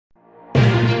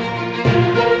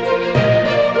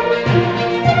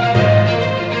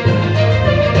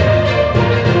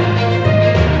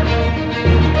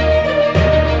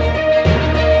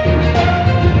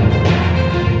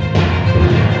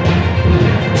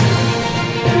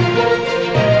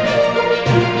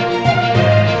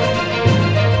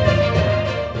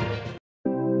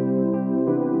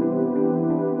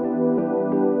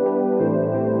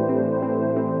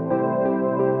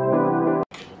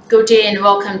Good day and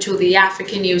welcome to the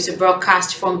African News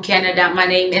broadcast from Canada. My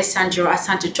name is Sandra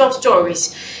Asante. Top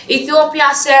stories. Ethiopia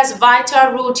says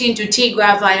vital route into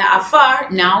Tigray via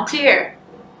Afar now clear.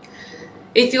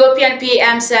 Ethiopian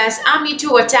PM says army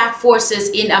to attack forces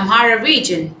in Amhara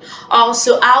region.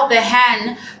 Also,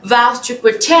 Al-Bahan vows to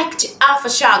protect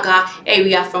Al-Fashaga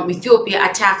area from Ethiopia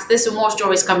attacks. This and more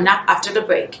stories coming up after the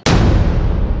break.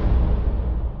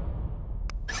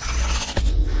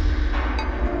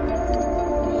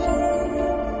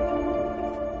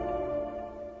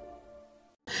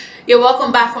 You're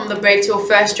welcome back from the break to our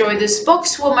first story. The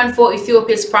spokeswoman for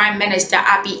Ethiopia's Prime Minister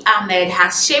Abiy Ahmed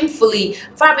has shamefully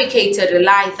fabricated a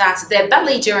lie that the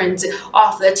belligerent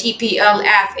of the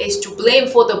TPLF is to blame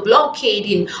for the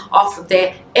blockading of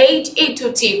the aid into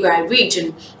Tigray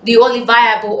region. The only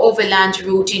viable overland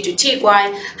route into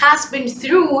Tigray has been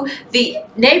through the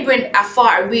neighboring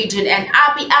Afar region, and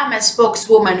Abiy Ahmed's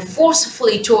spokeswoman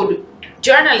forcefully told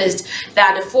journalists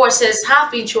that the forces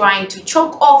have been trying to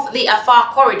choke off the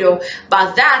Afar corridor,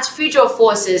 but that federal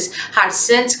forces had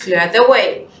since cleared the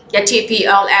way. The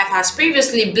TPLF has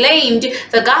previously blamed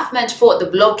the government for the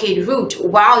blockade route,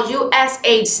 while US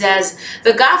aid says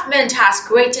the government has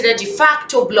created a de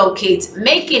facto blockade,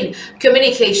 making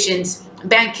communications,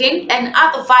 banking, and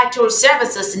other vital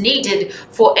services needed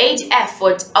for aid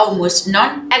efforts almost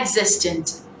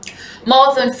non-existent.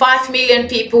 More than 5 million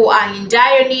people are in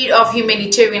dire need of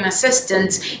humanitarian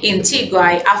assistance in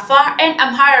Tigray, Afar, and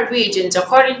Amhara regions,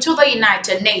 according to the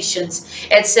United Nations.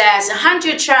 It says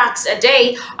 100 trucks a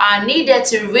day are needed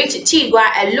to reach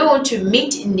Tigray alone to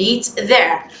meet needs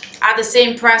there. At the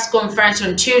same press conference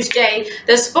on Tuesday,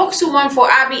 the spokeswoman for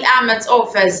Abiy Ahmed's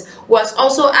office was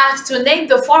also asked to name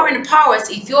the foreign powers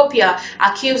Ethiopia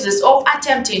accuses of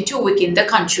attempting to weaken the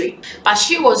country, but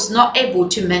she was not able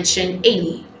to mention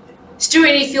any. Still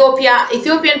in Ethiopia,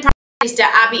 Ethiopian Prime Minister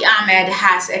Abiy Ahmed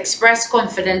has expressed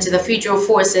confidence the federal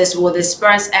forces will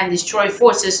disperse and destroy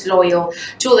forces loyal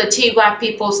to the Tigray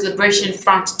People's Liberation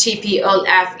Front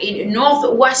 (TPLF) in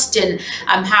northwestern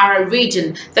Amhara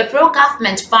region. The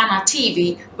pro-government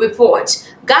eri-tv reports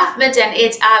government and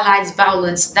its allies'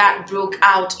 violence that broke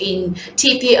out in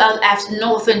TPLF's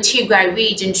northern Tigray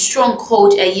region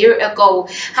stronghold a year ago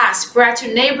has spread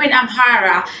to neighboring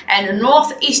Amhara and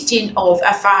northeastern of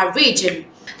Afar region.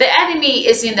 The enemy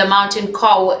is in the mountain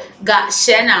called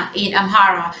Gashena in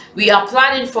Amhara. We are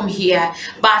planning from here,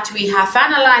 but we have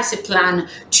finalized a plan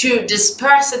to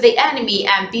disperse the enemy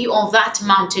and be on that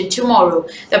mountain tomorrow,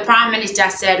 the Prime Minister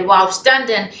said while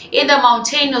standing in the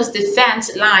mountainous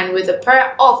defense line with a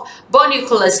pair of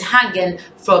binoculars hanging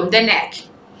from the neck.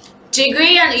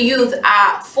 Tigrayan youth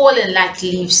are falling like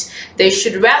leaves. They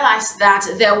should realize that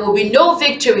there will be no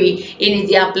victory in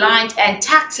their blind and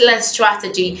tactless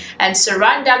strategy and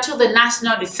surrender to the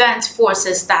National Defense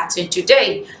Forces starting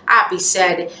today, Abiy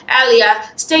said. Earlier,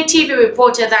 State TV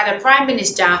reported that the Prime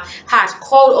Minister had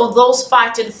called on those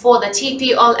fighting for the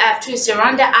TPLF to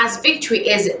surrender as victory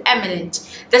is imminent.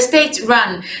 The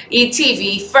state-run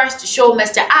eri-tv first showed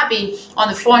Mr. Abiy on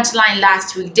the front line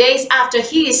last week, days after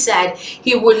he said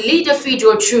he would lead the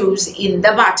federal troops in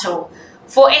the battle.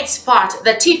 For its part,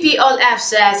 the TPLF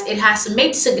says it has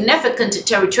made significant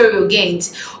territorial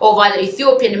gains over the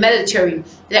Ethiopian military.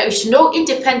 There is no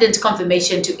independent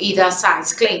confirmation to either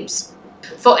side's claims.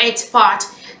 For its part,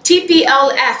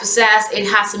 TPLF says it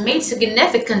has made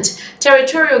significant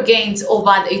territorial gains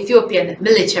over the Ethiopian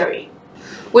military.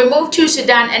 We move to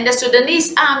Sudan, and the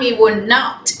Sudanese army will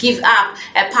not give up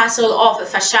a parcel of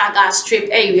Fashaga Strip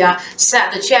area,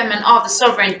 said the chairman of the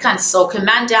Sovereign Council,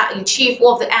 Commander-in-Chief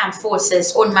of the Armed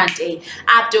Forces on Monday.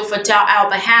 Abdel Fattah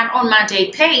al-Burhan on Monday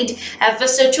paid a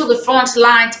visit to the front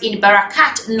lines in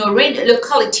Barakat Norin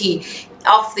locality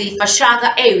of the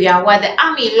Fashaga area, where the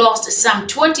army lost some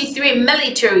 23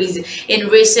 militaries in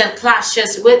recent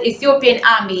clashes with Ethiopian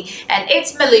army and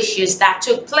its militias that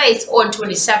took place on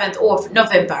 27th of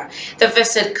November. The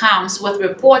visit comes with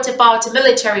reports about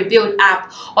military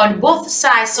build-up on both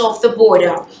sides of the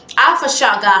border.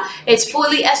 Al-Fashaga is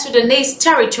fully a Sudanese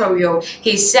territorial,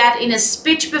 he said in a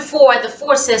speech before the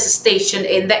forces stationed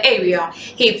in the area.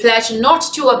 He pledged not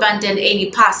to abandon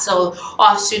any parcel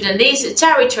of Sudanese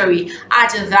territory,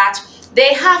 adding that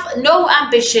they have no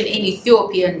ambition in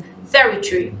Ethiopian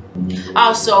territory.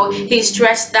 Also, he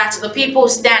stressed that the people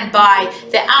stand by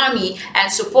the army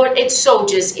and support its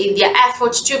soldiers in their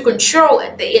efforts to control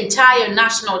the entire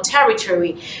national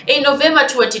territory. In November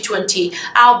 2020,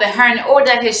 al-Burhan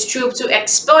ordered his troops to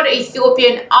expel the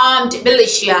Ethiopian armed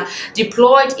militia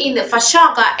deployed in the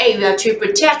Fashaga area to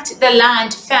protect the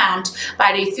land farmed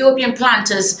by the Ethiopian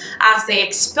planters as they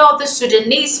expelled the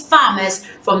Sudanese farmers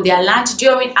from their land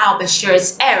during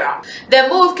al-Bashir's era. The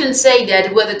move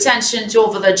coincided with the tensions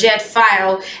over the jet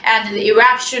file and the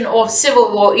eruption of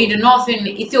civil war in the northern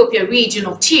Ethiopia region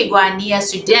of Tigray near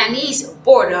Sudanese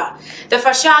border. The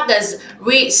Fashaga's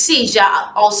seizure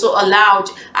also allowed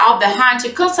al-Burhan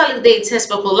to consolidate his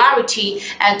popularity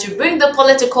and to bring the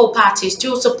political parties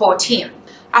to support him.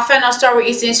 Our final story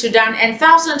is in Sudan, and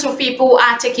thousands of people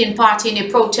are taking part in a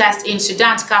protest in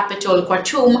Sudan's capital,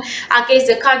 Khartoum, against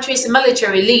the country's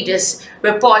military leaders.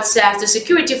 Report says the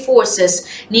security forces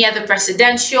near the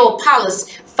presidential palace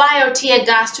fired tear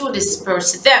gas to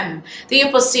disperse them. The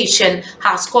opposition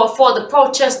has called for the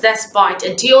protest despite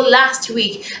a deal last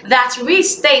week that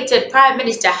reinstated Prime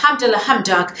Minister Hamdallah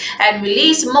Hamdok and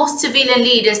released most civilian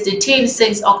leaders detained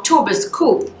since October's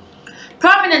coup.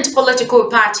 Prominent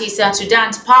political parties and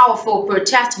Sudan's powerful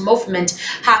protest movement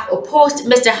have opposed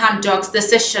Mr. Hamdok's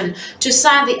decision to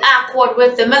sign the accord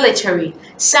with the military.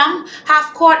 Some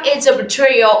have called it a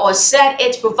betrayal or said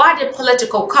it provided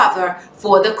political cover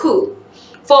for the coup.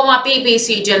 Former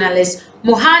BBC journalist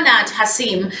Muhannad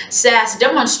Hassim says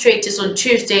demonstrators on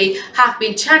Tuesday have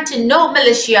been chanting "No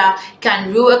militia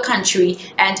can rule a country,"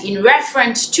 and in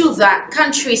reference to that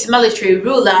country's military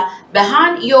ruler,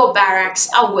 "Behind your barracks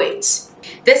awaits."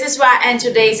 This is where I end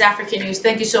today's African news.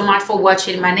 Thank you so much for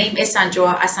watching. My name is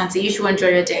Sandra. Asante. You should enjoy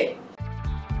your day.